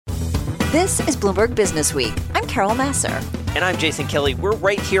This is Bloomberg Businessweek. I'm Carol Masser. And I'm Jason Kelly. We're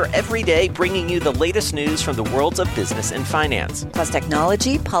right here every day bringing you the latest news from the worlds of business and finance. Plus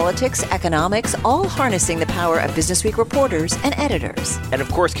technology, politics, economics, all harnessing the power of Businessweek reporters and editors. And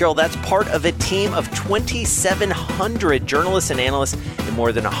of course, Carol, that's part of a team of 2,700 journalists and analysts in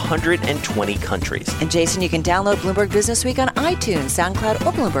more than 120 countries. And Jason, you can download Bloomberg Businessweek on iTunes, SoundCloud,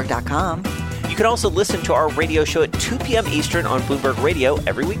 or Bloomberg.com. You can also listen to our radio show at 2 p.m. Eastern on Bloomberg Radio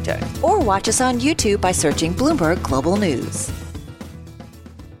every weekday. Or watch us on YouTube by searching Bloomberg Global News.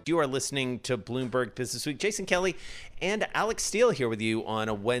 You are listening to Bloomberg Businessweek. Jason Kelly and Alix Steele here with you on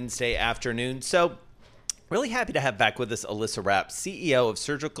a Wednesday afternoon. So really happy to have back with us Alyssa Rapp, CEO of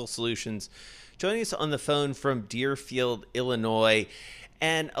Surgical Solutions, joining us on the phone from Deerfield, Illinois.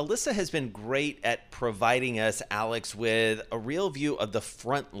 And Alyssa has been great at providing us, Alix, with a real view of the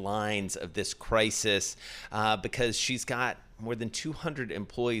front lines of this crisis because she's got more than 200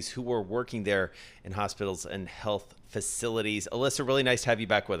 employees who were working there in hospitals and health facilities. Alyssa, really nice to have you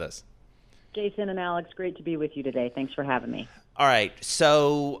back with us. Jason and Alix, great to be with you today. Thanks for having me. All right.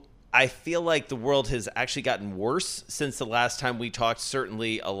 So I feel like the world has actually gotten worse since the last time we talked,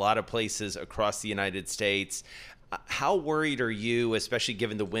 certainly a lot of places across the United States. How worried are you, especially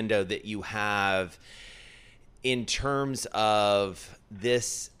given the window that you have in terms of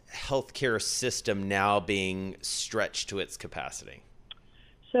this healthcare system now being stretched to its capacity?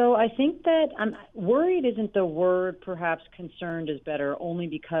 So I think that worried isn't the word. Perhaps concerned is better, only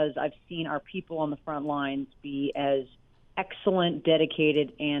because I've seen our people on the front lines be as excellent,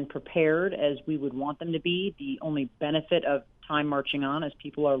 dedicated, and prepared as we would want them to be. The only benefit of time marching on is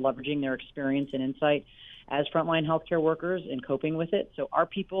people are leveraging their experience and insight as frontline healthcare workers in coping with it. So our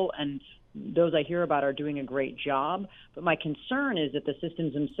people and those I hear about are doing a great job. But my concern is that the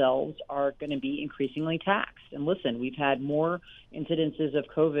systems themselves are going to be increasingly taxed. And listen, we've had more incidences of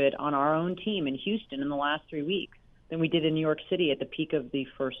COVID on our own team in Houston in the last 3 weeks than we did in New York City at the peak of the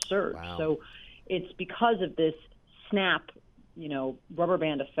first surge. Wow. So it's because of this snap, rubber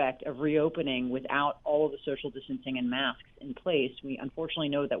band effect of reopening without all of the social distancing and masks in place. We unfortunately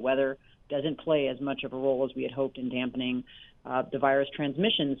know that weather doesn't play as much of a role as we had hoped in dampening the virus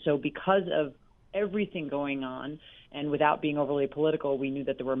transmission. So because of everything going on, and without being overly political, we knew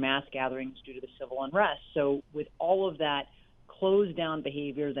that there were mass gatherings due to the civil unrest. So with all of that closed down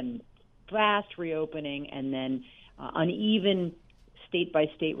behavior, then fast reopening, and then uneven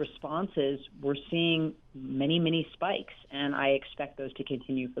state-by-state responses, we're seeing many, many spikes, and I expect those to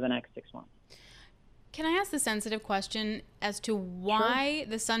continue for the next 6 months. Can I ask the sensitive question as to why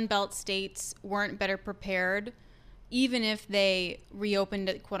the Sun Belt states weren't better prepared, even if they reopened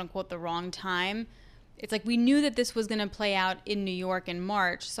at quote-unquote the wrong time? It's like we knew that this was going to play out in New York in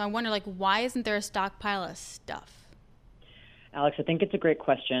March, so I wonder, why isn't there a stockpile of stuff? Alix, I think it's a great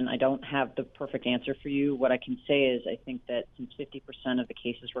question. I don't have the perfect answer for you. What I can say is I think that since 50% of the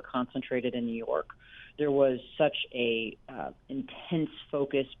cases were concentrated in New York, there was such a intense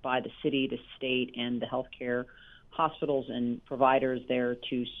focus by the city, the state, and the healthcare hospitals and providers there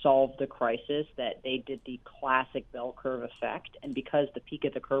to solve the crisis that they did the classic bell curve effect. And because the peak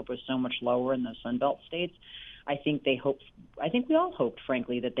of the curve was so much lower in those Sun Belt states, I think we all hoped,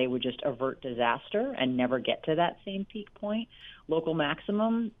 frankly, that they would just avert disaster and never get to that same peak point, local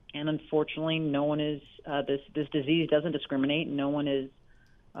maximum. And unfortunately, no one is, this disease doesn't discriminate. No one is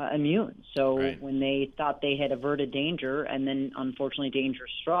immune. So right. When they thought they had averted danger and then unfortunately danger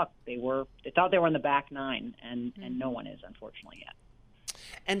struck, they thought they were in the back nine, and no one is, unfortunately, yet.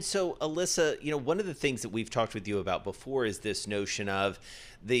 And so, Alyssa, one of the things that we've talked with you about before is this notion of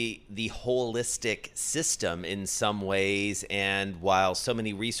the holistic system in some ways. And while so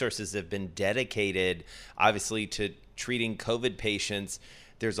many resources have been dedicated, obviously, to treating COVID patients,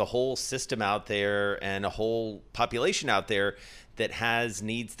 there's a whole system out there and a whole population out there that has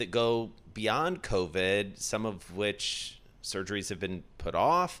needs that go beyond COVID, some of which surgeries have been put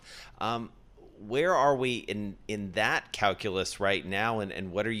off. Where are we in that calculus right now,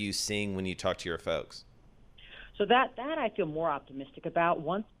 and what are you seeing when you talk to your folks? So that I feel more optimistic about.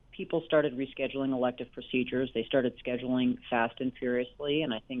 Once people started rescheduling elective procedures, they started scheduling fast and furiously,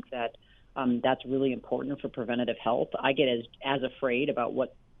 and I think that that's really important for preventative health. I get as afraid about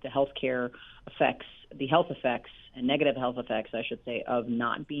what the health effects and negative health effects, I should say, of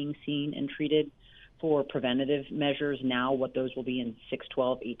not being seen and treated for preventative measures now, what those will be in 6,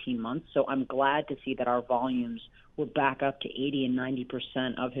 12, 18 months. So I'm glad to see that our volumes were back up to 80 and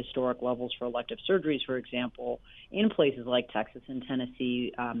 90% of historic levels for elective surgeries, for example, in places like Texas and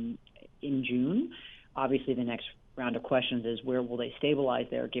Tennessee in June. Obviously, the next round of questions is where will they stabilize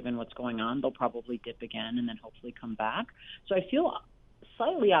there given what's going on? They'll probably dip again and then hopefully come back. So I feel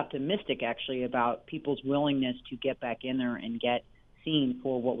slightly optimistic, actually, about people's willingness to get back in there and get seen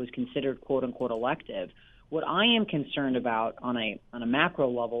for what was considered quote-unquote elective. What I am concerned about on a macro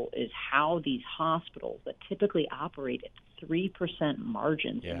level is how these hospitals that typically operate at 3%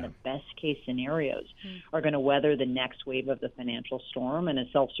 margins in the best case scenarios are going to weather the next wave of the financial storm. And as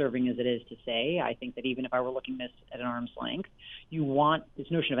self-serving as it is to say, I think that even if I were looking this at an arm's length, you want this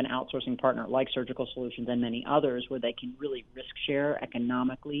notion of an outsourcing partner like Surgical Solutions and many others where they can really risk share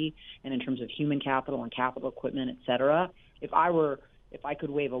economically and in terms of human capital and capital equipment, et cetera. If I could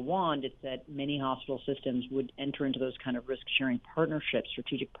wave a wand, it's that many hospital systems would enter into those kind of risk-sharing partnerships,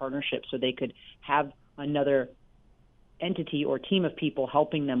 strategic partnerships, so they could have another entity or team of people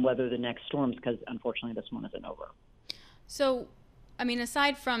helping them weather the next storms, because unfortunately this one isn't over. So, I mean,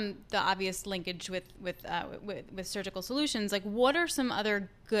 aside from the obvious linkage with Surgical Solutions, like, what are some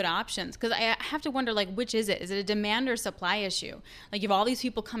other good options? Because I have to wonder, like, which is it? Is it a demand or supply issue? Like, you have all these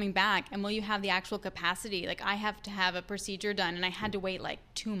people coming back, and will you have the actual capacity? Like, I have to have a procedure done, and I had to wait like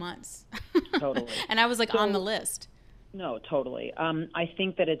 2 months. Totally. And I was like on the list. No, totally. I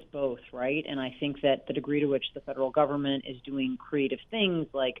think that it's both, right? And I think that the degree to which the federal government is doing creative things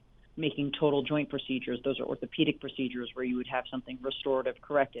like making total joint procedures, those are orthopedic procedures where you would have something restorative,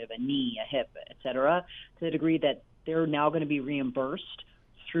 corrective, a knee, a hip, et cetera, to the degree that they're now going to be reimbursed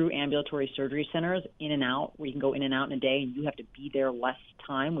through ambulatory surgery centers in and out, where you can go in and out in a day and you have to be there less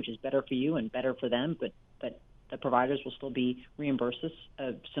time, which is better for you and better for them, but the providers will still be reimbursed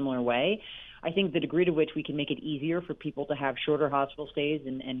a similar way. I think the degree to which we can make it easier for people to have shorter hospital stays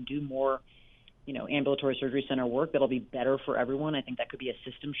and do more, ambulatory surgery center work, that'll be better for everyone. I think that could be a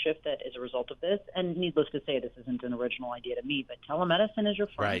system shift that is a result of this. And needless to say, this isn't an original idea to me, but telemedicine is your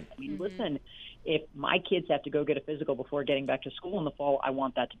friend. Right. I mean, listen, if my kids have to go get a physical before getting back to school in the fall, I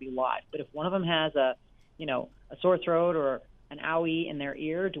want that to be live. But if one of them has a sore throat or an owie in their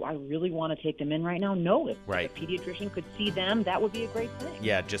ear, do I really want to take them in right now? No. If a pediatrician could see them, that would be a great thing.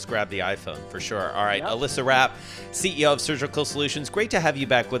 Yeah, just grab the iPhone for sure. All right, Alyssa Rapp, CEO of Surgical Solutions. Great to have you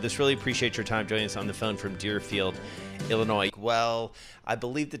back with us. Really appreciate your time joining us on the phone from Deerfield, Illinois. Well, I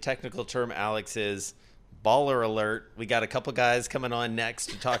believe the technical term, Alix, is baller alert. We got a couple guys coming on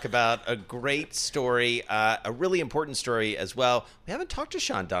next to talk about a great story, a really important story as well. We haven't talked to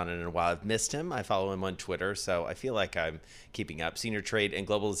Shawn Donnan in a while. I've missed him. I follow him on Twitter, so I feel like I'm keeping up. Senior trade and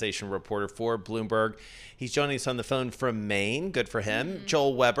globalization reporter for Bloomberg. He's joining us on the phone from Maine. Good for him.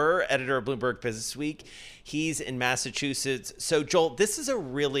 Joel Weber, editor of Bloomberg Businessweek. He's in Massachusetts. So, Joel, this is a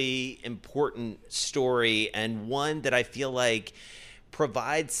really important story and one that I feel like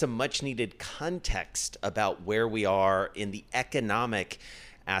provides some much needed context about where we are in the economic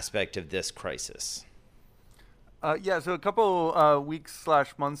aspect of this crisis. So a couple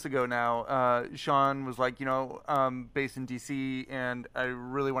weeks/months ago now, Shawn was like, based in D.C., and I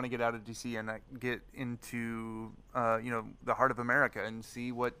really want to get out of D.C. and get into, the heart of America and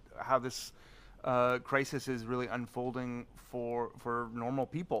see how this crisis is really unfolding for normal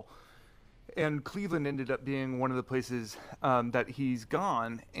people. And Cleveland ended up being one of the places that he's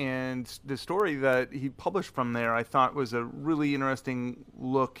gone. And the story that he published from there, I thought, was a really interesting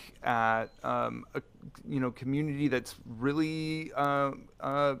look at a community that's really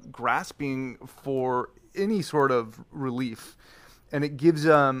grasping for any sort of relief. And it gives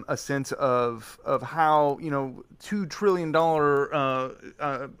a sense of how $2 trillion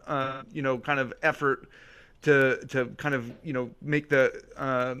kind of effort to kind of make the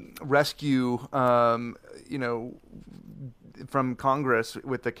rescue from Congress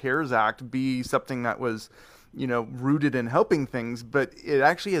with the CARES Act be something that was rooted in helping things, but it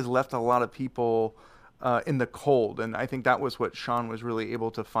actually has left a lot of people in the cold, and I think that was what Shawn was really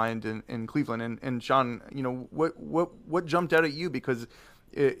able to find in Cleveland. And Shawn, what jumped out at you, because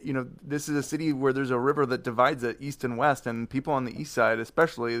this is a city where there's a river that divides it east and west, and people on the east side,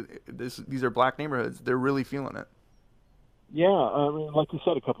 especially, these are black neighborhoods. They're really feeling it. Yeah, I mean, like you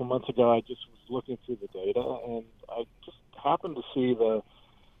said, a couple months ago, I just was looking through the data, and I just happened to see the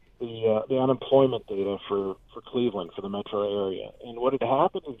unemployment data for Cleveland, for the metro area. And what had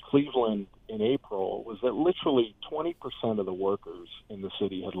happened in Cleveland in April was that literally 20% of the workers in the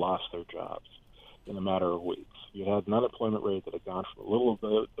city had lost their jobs in a matter of weeks. You had an unemployment rate that had gone from a little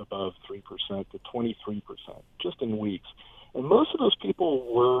bit above 3% to 23% just in weeks. And most of those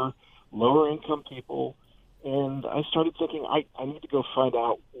people were lower income people. And I started thinking, I need to go find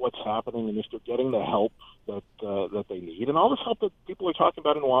out what's happening and if they're getting the help that they need. And all this help that people are talking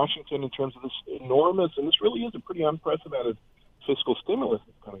about in Washington in terms of this enormous, and this really is a pretty unprecedented fiscal stimulus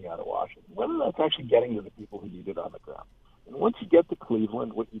that's coming out of Washington, whether that's actually getting to the people who need it on the ground. And once you get to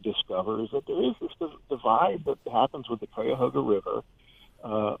Cleveland, what you discover is that there is this divide that happens with the Cuyahoga River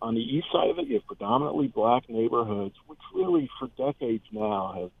On the east side of it, you have predominantly black neighborhoods, which really for decades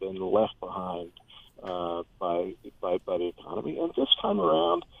now have been left behind by the economy. And this time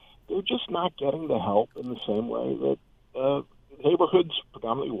around, they're just not getting the help in the same way that neighborhoods,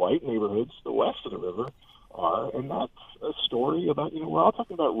 predominantly white neighborhoods, the west of the river are. And that's a story about, we're all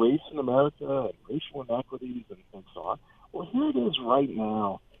talking about race in America and racial inequities and so on. Well, here it is right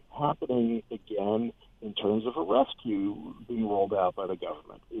now happening again in terms of a rescue being rolled out by the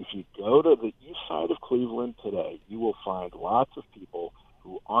government. If you go to the east side of Cleveland today, you will find lots of people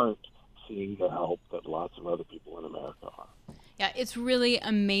who aren't seeing the help that lots of other people in America are. Yeah, it's really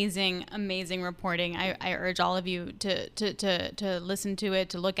amazing reporting. I urge all of you to listen to it,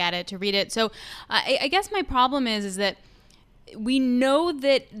 to look at it, to read it. So I guess my problem is that we know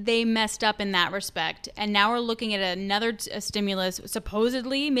that they messed up in that respect, and now we're looking at another stimulus,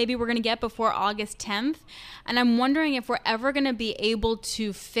 supposedly, maybe we're going to get before August 10th, and I'm wondering if we're ever going to be able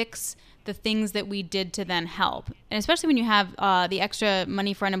to fix the things that we did to then help, and especially when you have the extra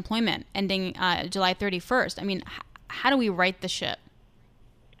money for unemployment ending July 31st. I mean, how do we right the ship?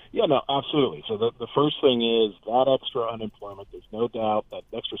 Yeah, no, absolutely. So the first thing is that extra unemployment. There's no doubt that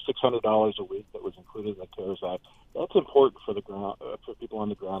extra $600 a week that was included in the CARES Act, that's important for the ground, for people on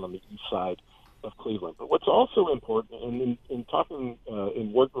the ground on the east side of Cleveland. But what's also important, and in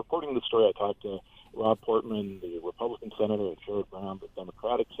reporting the story, I talked to Rob Portman, the Republican senator, and Sherrod Brown, the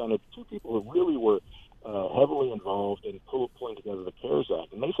Democratic senator, two people who really were heavily involved in pulling together the CARES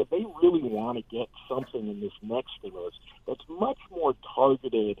Act. And they said they really want to get something in this next stimulus that's much more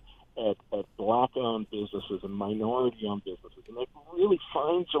targeted at black-owned businesses and minority-owned businesses, and that really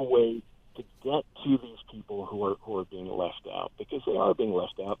finds a way to get to these people who are being left out, because they are being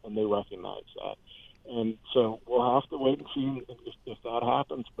left out, and they recognize that. And so we'll have to wait and see if that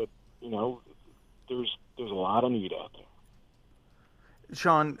happens. But there's a lot of need out there.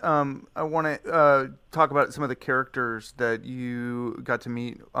 Shawn, I want to talk about some of the characters that you got to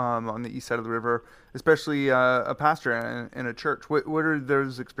meet on the east side of the river, especially a pastor in a church. What are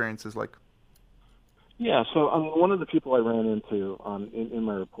those experiences like? Yeah, so one of the people I ran into in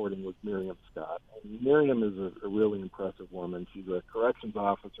my reporting was Miriam Scott. And Miriam is a really impressive woman. She's a corrections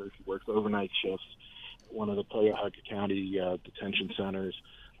officer. She works overnight shifts at one of the Cuyahoga County detention centers.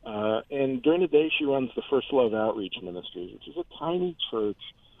 And during the day, she runs the First Love Outreach Ministries, which is a tiny church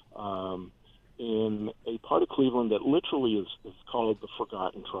in a part of Cleveland that literally is called the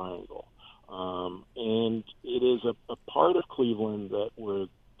Forgotten Triangle. And it is a part of Cleveland where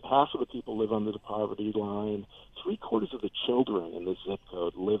half of the people live under the poverty line. 3/4 of the children in this zip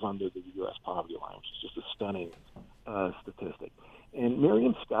code live under the U.S. poverty line, which is just a stunning statistic. And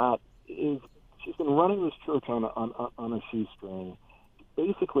Miriam Scott she's been running this church on a shoestring,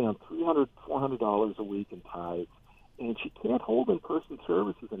 basically on $300, $400 a week in tithes, and she can't hold in-person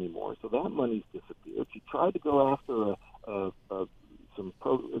services anymore, so that money's disappeared. She tried to go after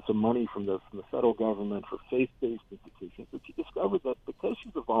some money from the federal government for faith-based institutions, but she discovered that because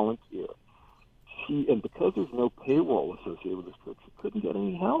she's a volunteer, and because there's no payroll associated with this church, she couldn't get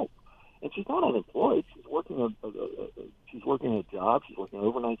any help. And she's not unemployed. She's working a job. She's working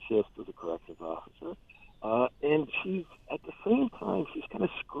overnight shifts as a corrections officer. And she's, at the same time, she's kind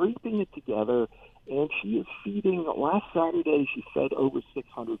of scraping it together, and she is feeding. Last Saturday, she fed over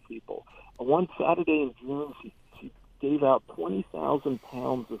 600 people. One Saturday in June, she gave out 20,000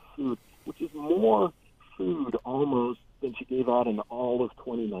 pounds of food, which is more food almost than she gave out in all of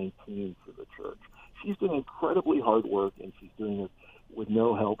 2019 for the church. She's doing incredibly hard work, and she's doing it with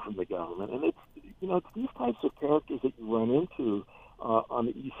no help from the government. And it's these types of characters that you run into on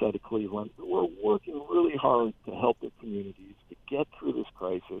the east side of Cleveland who are working really hard to help their communities to get through this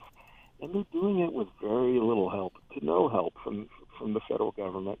crisis, and they're doing it with very little help, to no help from the federal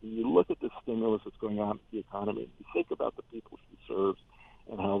government. And you look at the stimulus that's going on in the economy, and you think about the people she serves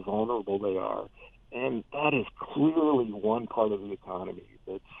and how vulnerable they are, and that is clearly one part of the economy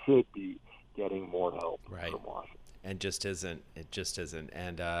that should be getting more help from Washington. And just isn't. It just isn't.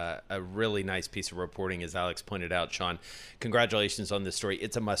 And a really nice piece of reporting, as Alix pointed out. Shawn, congratulations on this story.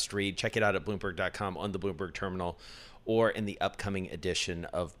 It's a must read. Check it out at Bloomberg.com, on the Bloomberg terminal, or in the upcoming edition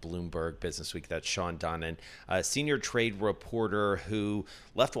of Bloomberg Businessweek. That's Shawn Donnan, a senior trade reporter who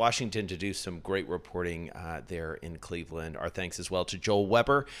left Washington to do some great reporting there in Cleveland. Our thanks as well to Joel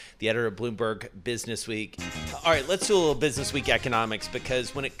Weber, the editor of Bloomberg Businessweek. All right, let's do a little Businessweek Economics,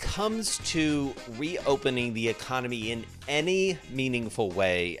 because when it comes to reopening the economy in any meaningful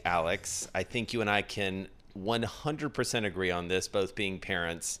way, Alix, I think you and I can 100% agree on this, both being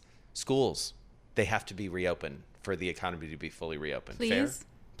parents. Schools, they have to be reopened for the economy to be fully reopened. Please.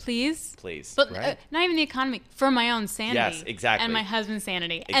 Fair? Please. But right. Not even the economy, for my own sanity. Yes, exactly. And my husband's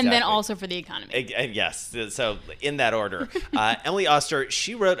sanity. And then also for the economy. Yes. So in that order. Emily Oster,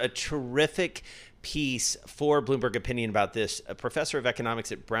 she wrote a terrific piece for Bloomberg Opinion about this, a professor of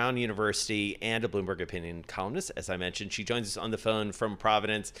economics at Brown University and a Bloomberg Opinion columnist, as I mentioned. She joins us on the phone from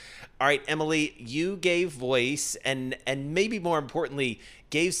Providence. All right, Emily, you gave voice and maybe more importantly,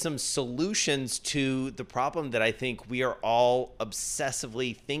 gave some solutions to the problem that I think we are all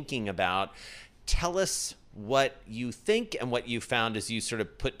obsessively thinking about. Tell us what you think and what you found as you sort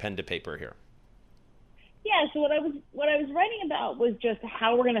of put pen to paper here. Yeah, so what I was writing about was just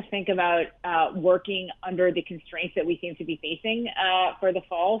how we're going to think about working under the constraints that we seem to be facing for the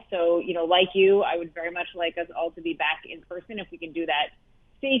fall. So, like you, I would very much like us all to be back in person if we can do that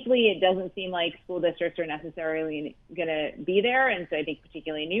safely. It doesn't seem like school districts are necessarily going to be there, and so I think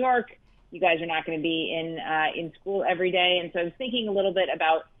particularly in New York, you guys are not going to be in school every day. And so I was thinking a little bit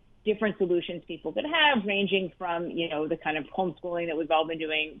about different solutions people could have, ranging from the kind of homeschooling that we've all been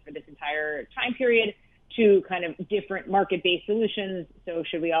doing for this entire time period, to kind of different market-based solutions. So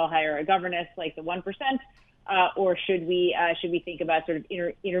should we all hire a governess like the 1%, or should we think about sort of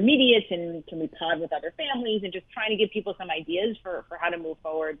intermediates, and can we pod with other families, and just trying to give people some ideas for how to move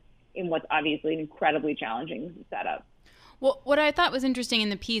forward in what's obviously an incredibly challenging setup. Well, what I thought was interesting in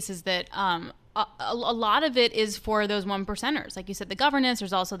the piece is that a lot of it is for those 1%ers. Like you said, the governance,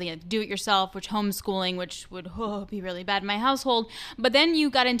 there's also the do-it-yourself, which homeschooling, which would be really bad in my household. But then you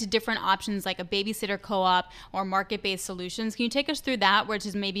got into different options like a babysitter co-op or market-based solutions. Can you take us through that, which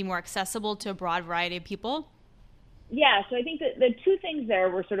is maybe more accessible to a broad variety of people? Yeah, so I think that the two things there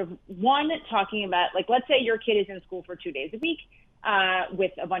were sort of, one, talking about, like, let's say your kid is in school for 2 days a week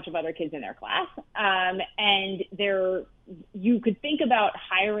with a bunch of other kids in their class. And you could think about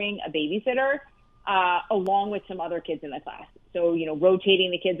hiring a babysitter along with some other kids in the class. So,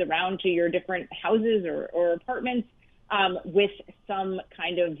 rotating the kids around to your different houses or apartments with some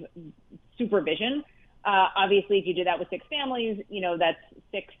kind of supervision. Obviously, if you do that with 6 families, that's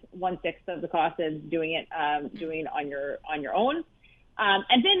 1/6 of the cost of doing it on your own.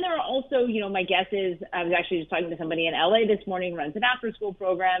 And then there are also, my guess is, I was actually just talking to somebody in LA this morning who runs an after-school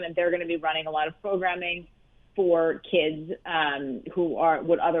program, and they're going to be running a lot of programming for kids who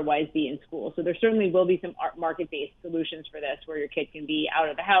would otherwise be in school. So there certainly will be some market-based solutions for this, where your kid can be out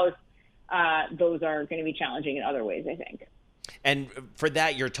of the house. Those are going to be challenging in other ways, I think. And for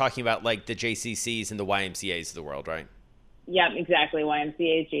that, you're talking about like the JCCs and the YMCAs of the world, right? Yeah, exactly.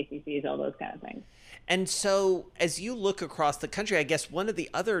 YMCAs, JCCs, all those kind of things. And so as you look across the country, I guess one of the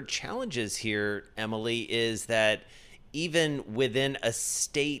other challenges here, Emily, is that even within a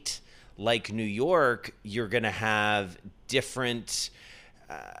state like New York, you're going to have different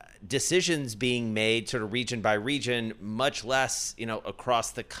decisions being made sort of region by region, much less,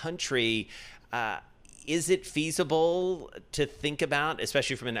 across the country. Is it feasible to think about,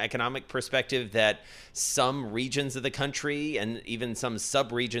 especially from an economic perspective, that some regions of the country and even some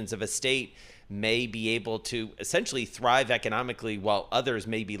sub-regions of a state may be able to essentially thrive economically while others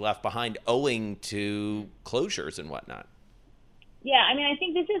may be left behind owing to closures and whatnot? Yeah, I mean, I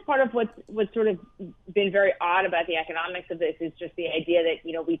think this is part of what's sort of been very odd about the economics of this, is just the idea that,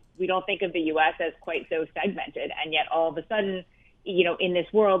 we don't think of the U.S. as quite so segmented, and yet all of a sudden, in this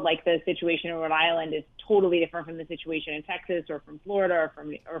world, like the situation in Rhode Island is totally different from the situation in Texas or from Florida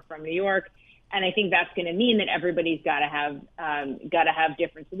or from New York. And I think that's going to mean that everybody's got to have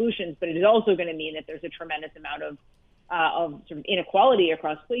different solutions. But it is also going to mean that there's a tremendous amount of sort of inequality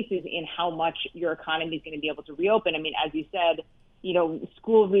across places in how much your economy is going to be able to reopen. I mean, as you said,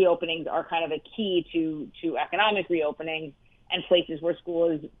 school reopenings are kind of a key to economic reopening, and places where school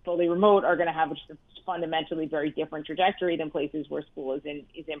is fully remote are going to have just a fundamentally very different trajectory than places where school is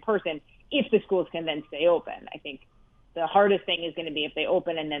in person, if the schools can then stay open. I think the hardest thing is going to be if they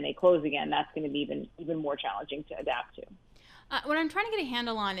open and then they close again. That's going to be even more challenging to adapt to. What I'm trying to get a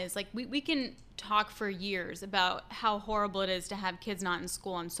handle on is, like, we can talk for years about how horrible it is to have kids not in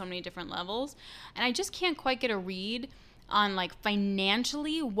school on so many different levels, and I just can't quite get a read on, like,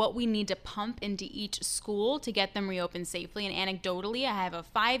 financially what we need to pump into each school to get them reopened safely. And anecdotally, I have a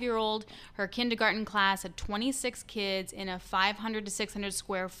 5-year-old, her kindergarten class had 26 kids in a 500 to 600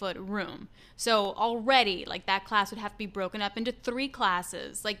 square foot room. So already, like, that class would have to be broken up into 3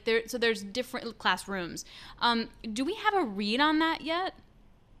 classes. Like, there's different classrooms. Do we have a read on that yet?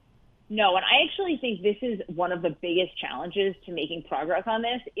 No, and I actually think this is one of the biggest challenges to making progress on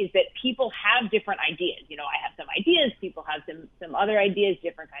this, is that people have different ideas. I have some ideas, people have some other ideas,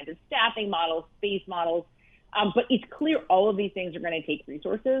 different kinds of staffing models, space models. But it's clear all of these things are going to take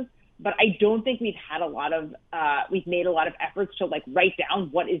resources. but I don't think we've made a lot of efforts to like write down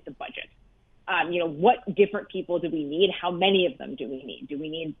what is the budget. What different people do we need? How many of them do we need? Do we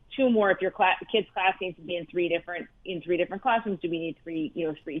need 2 more if your kid's class needs to be in three different classrooms? Do we need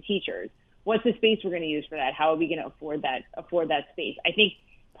 3 teachers? What's the space we're going to use for that? How are we going to afford that space? I think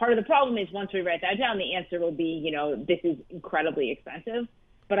part of the problem is once we write that down, the answer will be, this is incredibly expensive.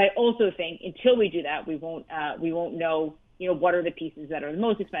 But I also think until we do that, we won't know, what are the pieces that are the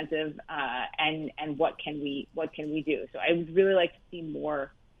most expensive, and what can we do? So I would really like to see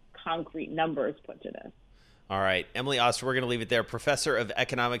more concrete numbers put to this. All right. Emily Oster, we're going to leave it there. Professor of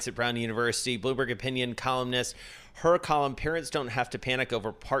economics at Brown University, Bloomberg opinion columnist. Her column, Parents Don't Have to Panic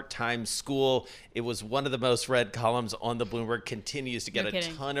Over Part-Time School. It was one of the most read columns on the Bloomberg, continues to get a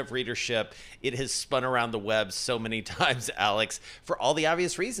ton of readership. It has spun around the web so many times, Alix, for all the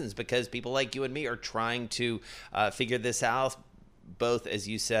obvious reasons, because people like you and me are trying to figure this out, both, as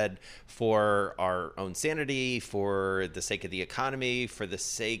you said, for our own sanity, for the sake of the economy, for the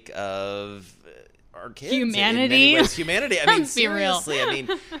sake of our kids. Humanity. In many ways, humanity. I mean, seriously. I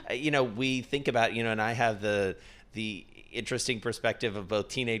mean, we think about, and I have the interesting perspective of both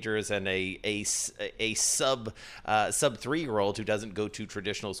teenagers and a sub 3-year-old who doesn't go to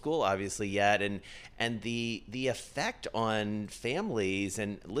traditional school obviously yet, and the effect on families.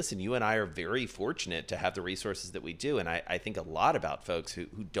 And listen, you and I are very fortunate to have the resources that we do, and I think a lot about folks who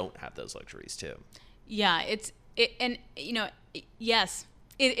don't have those luxuries too. Yeah, yes.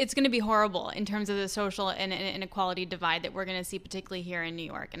 It's going to be horrible in terms of the social and inequality divide that we're going to see, particularly here in New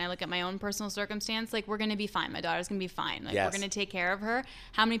York. And I look at my own personal circumstance, like, we're going to be fine. My daughter's going to be fine. Like, we're going to take care of her.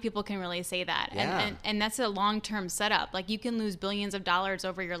 How many people can really say that? Yeah. And that's a long-term setup. Like, you can lose billions of dollars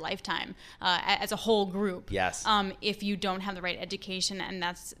over your lifetime as a whole group. Yes. If you don't have the right education, and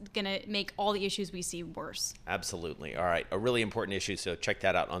that's going to make all the issues we see worse. Absolutely. All right. A really important issue. So check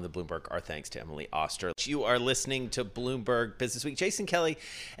that out on the Bloomberg. Our thanks to Emily Oster. You are listening to Bloomberg Businessweek. Jason Kelly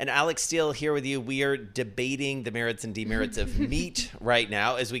and Alix Steele here with you. We are debating the merits and demerits of meat right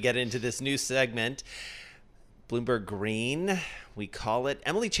now as we get into this new segment. Bloomberg Green, we call it.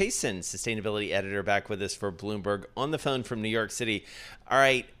 Emily Chasan, sustainability editor, back with us for Bloomberg on the phone from New York City. All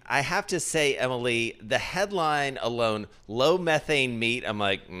right, I have to say, Emily, the headline alone, low-methane meat, I'm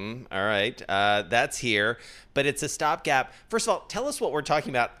like, all right, that's here. But it's a stopgap. First of all, tell us what we're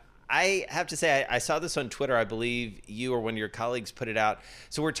talking about. I have to say, I saw this on Twitter. I believe you or one of your colleagues put it out.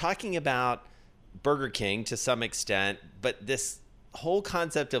 So we're talking about Burger King to some extent, but this whole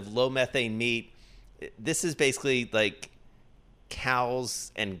concept of low methane meat, this is basically like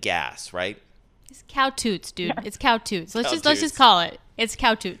cows and gas, right? It's cow toots, dude. It's cow toots. Let's just call it. It's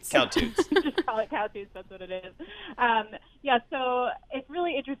cow toots. Cow toots. Just call it cow toots. That's what it is. So it's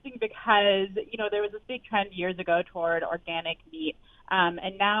really interesting because, there was this big trend years ago toward organic meat.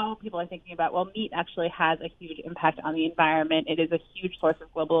 And now people are thinking about, well, meat actually has a huge impact on the environment. It is a huge source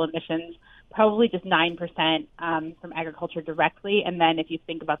of global emissions, probably just 9% from agriculture directly. And then if you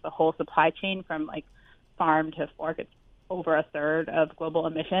think about the whole supply chain from like farm to fork, it's over a third of global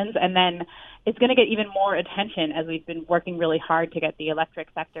emissions. And then it's going to get even more attention as we've been working really hard to get the electric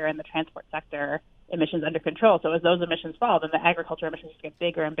sector and the transport sector emissions under control. So as those emissions fall, then the agriculture emissions get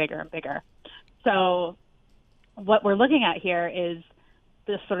bigger and bigger and bigger. So what we're looking at here is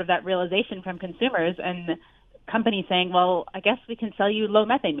this sort of that realization from consumers and companies saying, well, I guess we can sell you low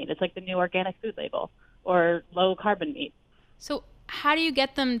methane meat. It's like the new organic food label, or low carbon meat. So how do you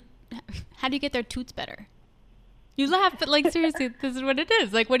get their toots better? You laugh, but like, seriously, this is what it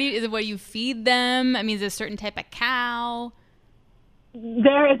is. Like, is it what you feed them? I mean, is it a certain type of cow?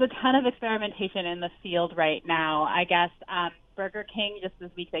 There is a ton of experimentation in the field right now. I guess Burger King just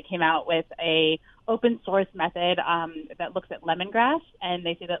this week, they came out with a open source method that looks at lemongrass, and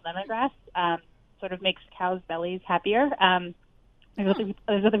they say that lemongrass sort of makes cows' bellies happier. There's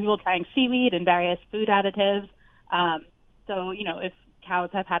other people trying seaweed and various food additives. So if cows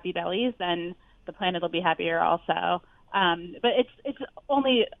have happy bellies, then the planet will be happier also. But it's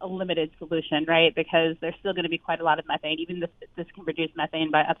only a limited solution, right? Because there's still going to be quite a lot of methane. Even this can reduce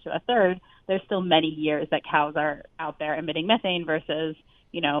methane by up to a third. There's still many years that cows are out there emitting methane versus,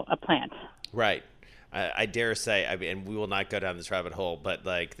 a plant. Right. I dare say, and we will not go down this rabbit hole, but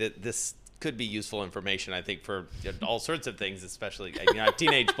like this could be useful information, I think, for all sorts of things, especially I have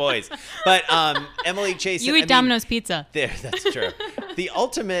teenage boys. But Emily Chasan, you eat Domino's pizza. That's true. The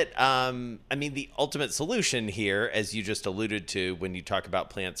ultimate solution here, as you just alluded to, when you talk about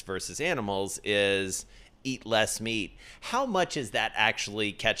plants versus animals, is eat less meat. How much is that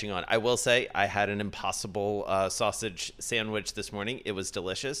actually catching on? I will say I had an Impossible sausage sandwich this morning. It was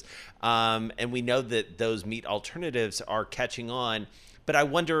delicious. And we know that those meat alternatives are catching on. But I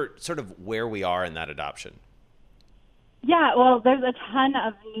wonder sort of where we are in that adoption. Yeah, well, there's a ton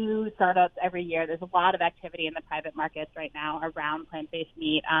of new startups every year. There's a lot of activity in the private markets right now around plant-based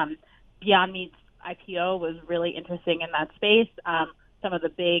meat. Beyond Meat's IPO was really interesting in that space. Some of the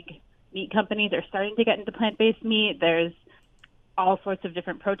big meat companies are starting to get into plant-based meat. There's all sorts of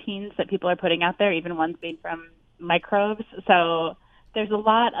different proteins that people are putting out there, even ones made from microbes. So there's a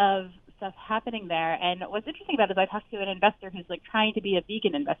lot of stuff happening there. And what's interesting about it is I talked to an investor who's like trying to be a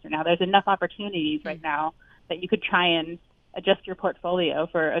vegan investor now. There's enough opportunities right now that you could try and adjust your portfolio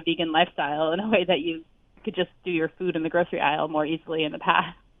for a vegan lifestyle in a way that you could just do your food in the grocery aisle more easily in the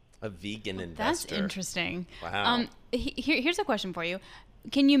past. A vegan investor. That's interesting. Wow. Here's a question for you.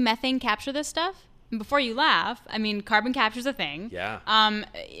 Can you methane capture this stuff? And before you laugh, I mean, carbon capture is a thing. Yeah.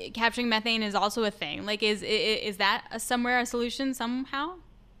 Capturing methane is also a thing. Like, is that somewhere a solution somehow?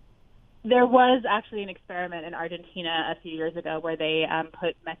 There was actually an experiment in Argentina a few years ago where they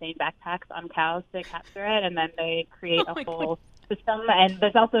put methane backpacks on cows to capture it, and then they create a whole system. And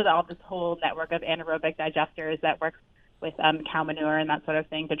there's also all this whole network of anaerobic digesters that works with cow manure and that sort of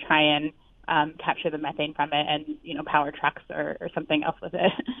thing to try and capture the methane from it and, you know, power trucks or something else with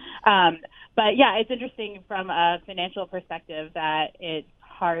it. But yeah, it's interesting from a financial perspective that it's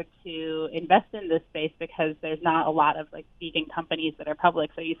hard to invest in this space because there's not a lot of like vegan companies that are public.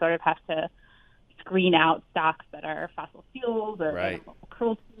 So you sort of have to screen out stocks that are fossil fuels or animal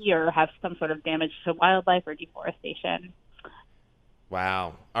cruelty or have some sort of damage to wildlife or deforestation.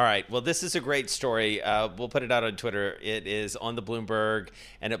 Wow. All right. Well, this is a great story. We'll put it out on Twitter. It is on the Bloomberg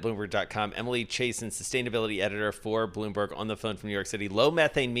and at Bloomberg.com. Emily Chasan, sustainability editor for Bloomberg, on the phone from New York City. Low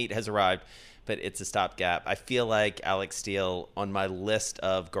methane meat has arrived, but it's a stopgap. I feel like Alix Steele on my list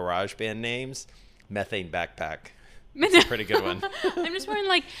of garage band names, methane backpack. It's a pretty good one. I'm just wondering,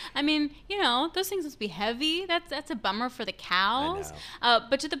 like, I mean, you know, those things must be heavy. That's a bummer for the cows.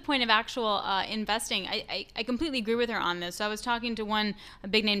 But to the point of actual investing, I completely agree with her on this. So I was talking to a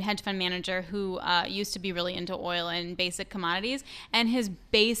big name hedge fund manager who used to be really into oil and basic commodities, and his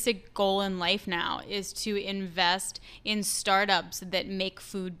basic goal in life now is to invest in startups that make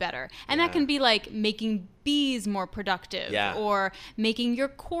food better, and that can be like making bees more productive or making your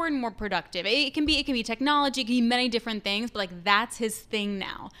corn more productive. It can be technology, it can be many different things, but like that's his thing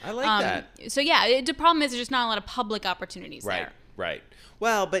now. I like that. So yeah, the problem is there's just not a lot of public opportunities there. Right.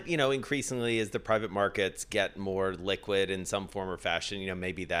 Well, but you know, increasingly as the private markets get more liquid in some form or fashion, you know,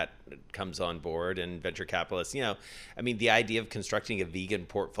 maybe that comes on board, and venture capitalists, you know, I mean, the idea of constructing a vegan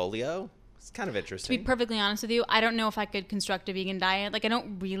portfolio, it's kind of interesting. To be perfectly honest with you, I don't know if I could construct a vegan diet. Like, I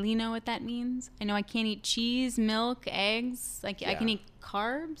don't really know what that means. I know I can't eat cheese, milk, eggs. Like, I can eat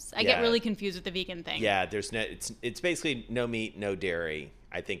carbs. I get really confused with the vegan thing. Yeah, there's no. It's basically no meat, no dairy,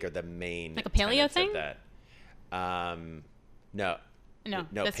 I think, are the main. Like a paleo thing? Of that. No. No,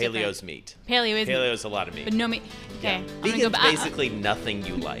 that's paleo's different. meat. Paleo's a lot of meat. But no meat. Okay. Yeah. Vegan's basically nothing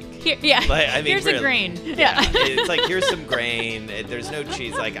you like. Like, I mean, here's a grain. Yeah. It's like, here's some grain. There's no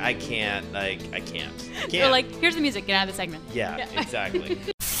cheese. Like, I can't. Or like, here's the music. Get out of the segment. Yeah. Exactly.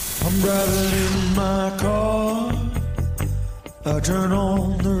 I'm driving in my car. I turn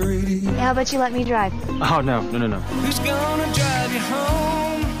on the radio. How about you let me drive? Oh, no. Who's gonna drive you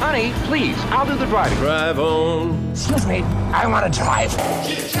home? Honey, please, I'll do the driving. Drive on. Excuse me, I want to drive.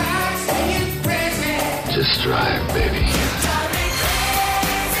 Just drive, baby.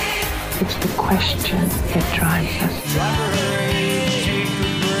 It's the question that drives us.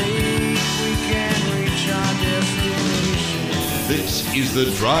 This is the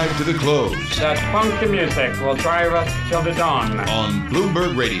Drive to the Close. That funky music will drive us till the dawn. On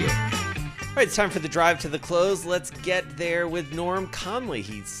Bloomberg Radio. All right, it's time for the Drive to the Close. Let's get there with Norm Conley.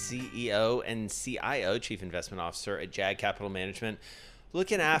 He's CEO and CIO, Chief Investment Officer at JAG Capital Management,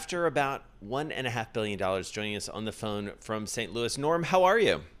 looking after about $1.5 billion, joining us on the phone from St. Louis. Norm, how are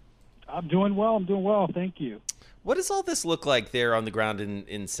you? I'm doing well. Thank you. What does all this look like there on the ground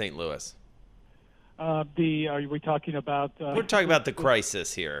in St. Louis? Are we talking about? We're talking about the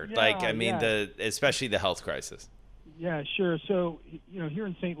crisis here. Especially the health crisis. Yeah, sure. So, here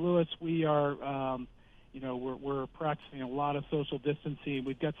in St. Louis, we are, we're practicing a lot of social distancing.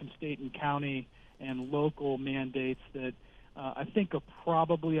 We've got some state and county and local mandates that I think are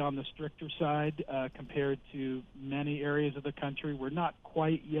probably on the stricter side compared to many areas of the country. We're not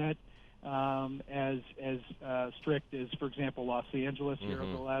quite yet as strict as, for example, Los Angeles here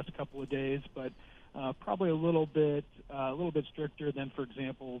over the last couple of days, but probably a little bit stricter than, for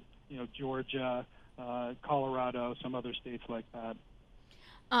example, Georgia, Colorado, some other states like that.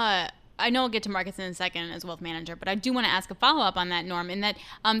 I know we'll get to markets in a second as wealth manager, but I do want to ask a follow-up on that, Norm, in that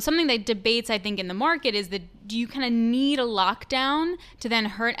something that debates, I think, in the market is that do you kind of need a lockdown to then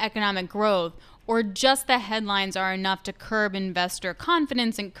hurt economic growth, or just the headlines are enough to curb investor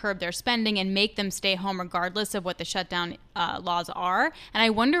confidence and curb their spending and make them stay home regardless of what the shutdown laws are? And I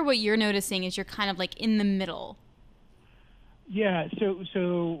wonder what you're noticing is you're kind of like in the middle. Yeah,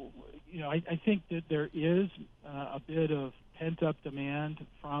 so I think that there is a bit of pent-up demand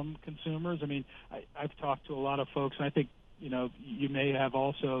from consumers. I mean, I've talked to a lot of folks, and I think, you may have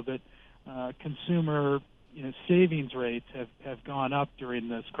also, that consumer, savings rates have gone up during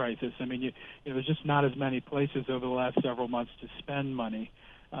this crisis. I mean, there's just not as many places over the last several months to spend money.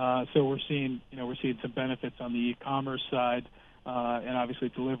 So we're seeing some benefits on the e-commerce side, and obviously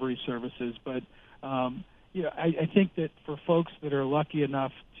delivery services. But I think that for folks that are lucky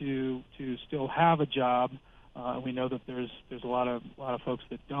enough to still have a job, we know that there's a lot of folks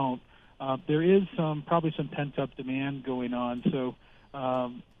that don't. There is probably some pent up demand going on. So I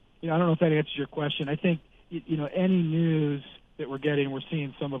don't know if that answers your question. I think any news that we're getting, we're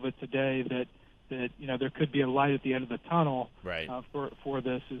seeing some of it today that there could be a light at the end of the tunnel. Right. For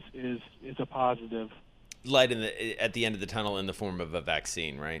this is a positive. Light at the end of the tunnel in the form of a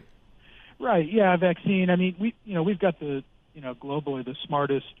vaccine, right? Right. Yeah, a vaccine. I mean, we've got globally the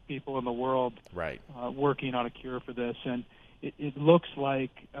smartest people in the world, right, working on a cure for this, and it looks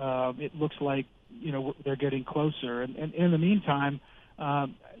like they're getting closer. And in the meantime,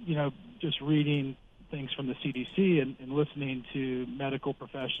 just reading things from the CDC and listening to medical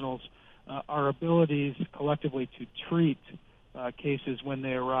professionals, our abilities collectively to treat cases when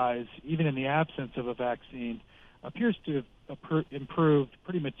they arise, even in the absence of a vaccine, appears to have improved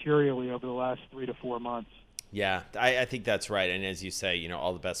pretty materially over the last 3 to 4 months. Yeah, I think that's right. And as you say,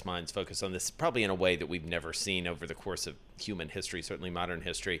 all the best minds focus on this probably in a way that we've never seen over the course of human history, certainly modern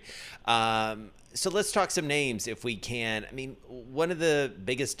history. So let's talk some names if we can. I mean, one of the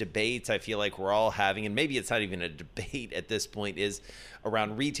biggest debates I feel like we're all having, and maybe it's not even a debate at this point, is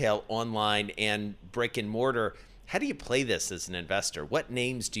around retail, online, and brick and mortar. How do you play this as an investor? What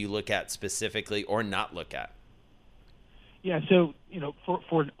names do you look at specifically or not look at? Yeah, so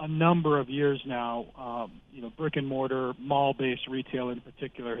for a number of years now, brick and mortar, mall-based retail in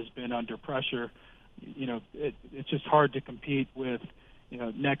particular has been under pressure. It's just hard to compete with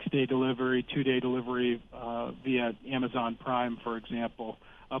next day delivery, 2-day delivery via Amazon Prime, for example.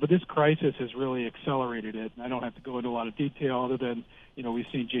 But this crisis has really accelerated it. And I don't have to go into a lot of detail other than we've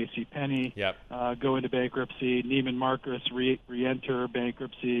seen JCPenney go into bankruptcy, Neiman Marcus re-enter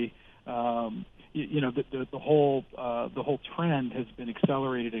bankruptcy. The whole trend has been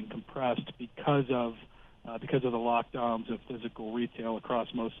accelerated and compressed because of the lockdowns of physical retail across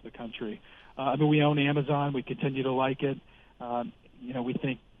most of the country. We own Amazon. We continue to like it. We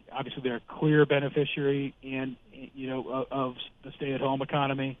think obviously they're a clear beneficiary and of the stay-at-home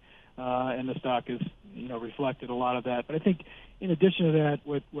economy, and the stock has reflected a lot of that. But I think in addition to that,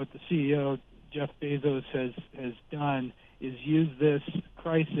 what the CEO Jeff Bezos has done is use this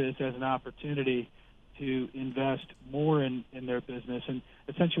crisis as an opportunity to invest more in their business and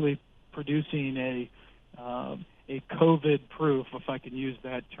essentially producing a COVID-proof, if I can use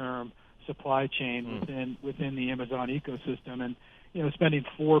that term, supply chain within the Amazon ecosystem. And spending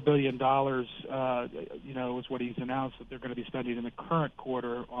 $4 billion, is what he's announced that they're going to be spending in the current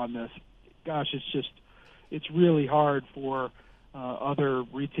quarter on this. Gosh, it's really hard for other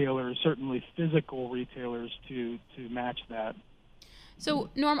retailers, certainly physical retailers, to match that. So,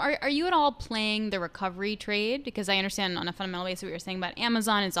 Norm, are you at all playing the recovery trade? Because I understand on a fundamental basis what you're saying about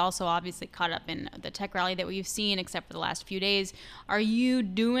Amazon is also obviously caught up in the tech rally that we've seen, except for the last few days. Are you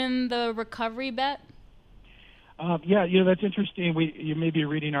doing the recovery bet? Yeah, that's interesting. You may be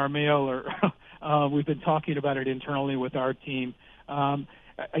reading our mail, or we've been talking about it internally with our team. I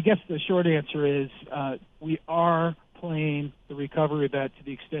guess the short answer is we are playing the recovery bet to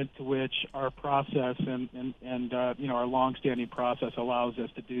the extent to which our process and our longstanding process allows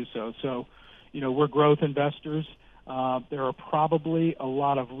us to do so. So, we're growth investors. There are probably a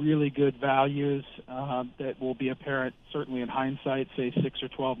lot of really good values that will be apparent, certainly in hindsight, say 6 or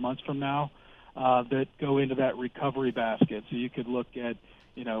 12 months from now, that go into that recovery basket. So you could look at,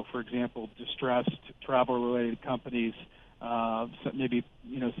 for example, distressed travel-related companies, maybe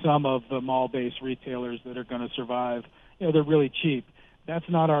some of the mall-based retailers that are going to survive. They're really cheap. That's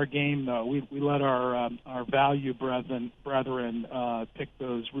not our game, though. We let our value brethren pick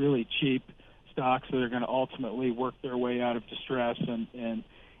those really cheap stocks that are going to ultimately work their way out of distress and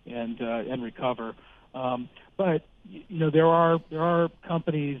recover. But there are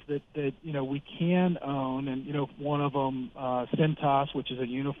companies that we can own, and one of them, Cintas, which is a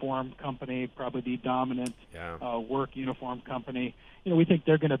uniform company, probably the dominant work uniform company. We think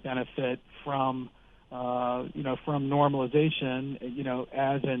they're going to benefit from from normalization,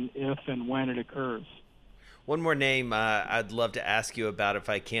 as and if and when it occurs. One more name I'd love to ask you about if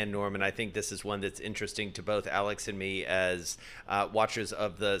I can, Norm, and I think this is one that's interesting to both Alix and me as watchers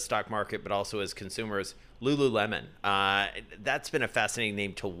of the stock market, but also as consumers, Lululemon. That's been a fascinating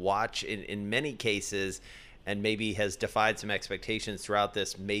name to watch in many cases, and maybe has defied some expectations throughout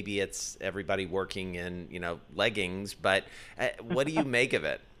this. Maybe it's everybody working in, leggings, but what do you make of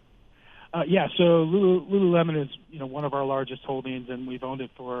it? So Lululemon is, one of our largest holdings, and we've owned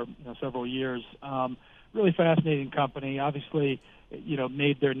it for several years. Really fascinating company. Obviously,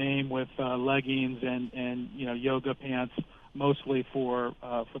 made their name with leggings and yoga pants, mostly for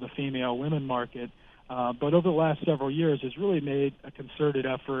the female women market. But over the last several years, has really made a concerted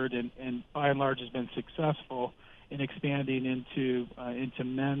effort, and by and large has been successful in expanding into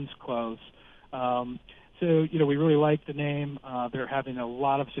men's clothes. So we really like the name. They're having a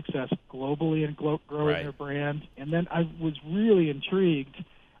lot of success globally in growing their brand. And then I was really intrigued.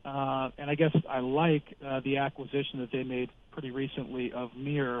 And I guess I like the acquisition that they made pretty recently of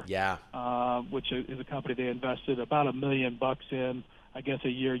Mirror, which is a company they invested about $1 million in, I guess a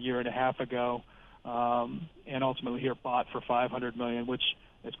year and a half ago, and ultimately here bought for $500 million, which,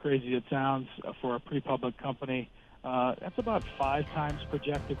 as crazy as it sounds, for a pre-public company, that's about 5 times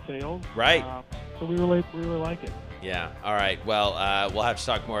projected sales. Right. So we really like it. Yeah. All right. Well, we'll have to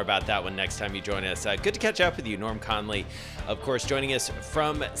talk more about that one next time you join us. Good to catch up with you, Norm Conley, of course, joining us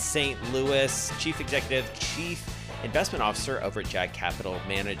from St. Louis, Chief Executive, Chief Investment Officer over at JAG Capital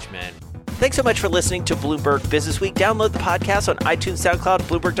Management. Thanks so much for listening to Bloomberg Businessweek. Download the podcast on iTunes, SoundCloud,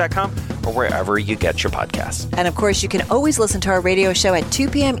 Bloomberg.com, or wherever you get your podcasts. And of course, you can always listen to our radio show at 2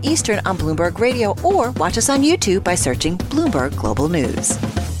 p.m. Eastern on Bloomberg Radio, or watch us on YouTube by searching Bloomberg Global News.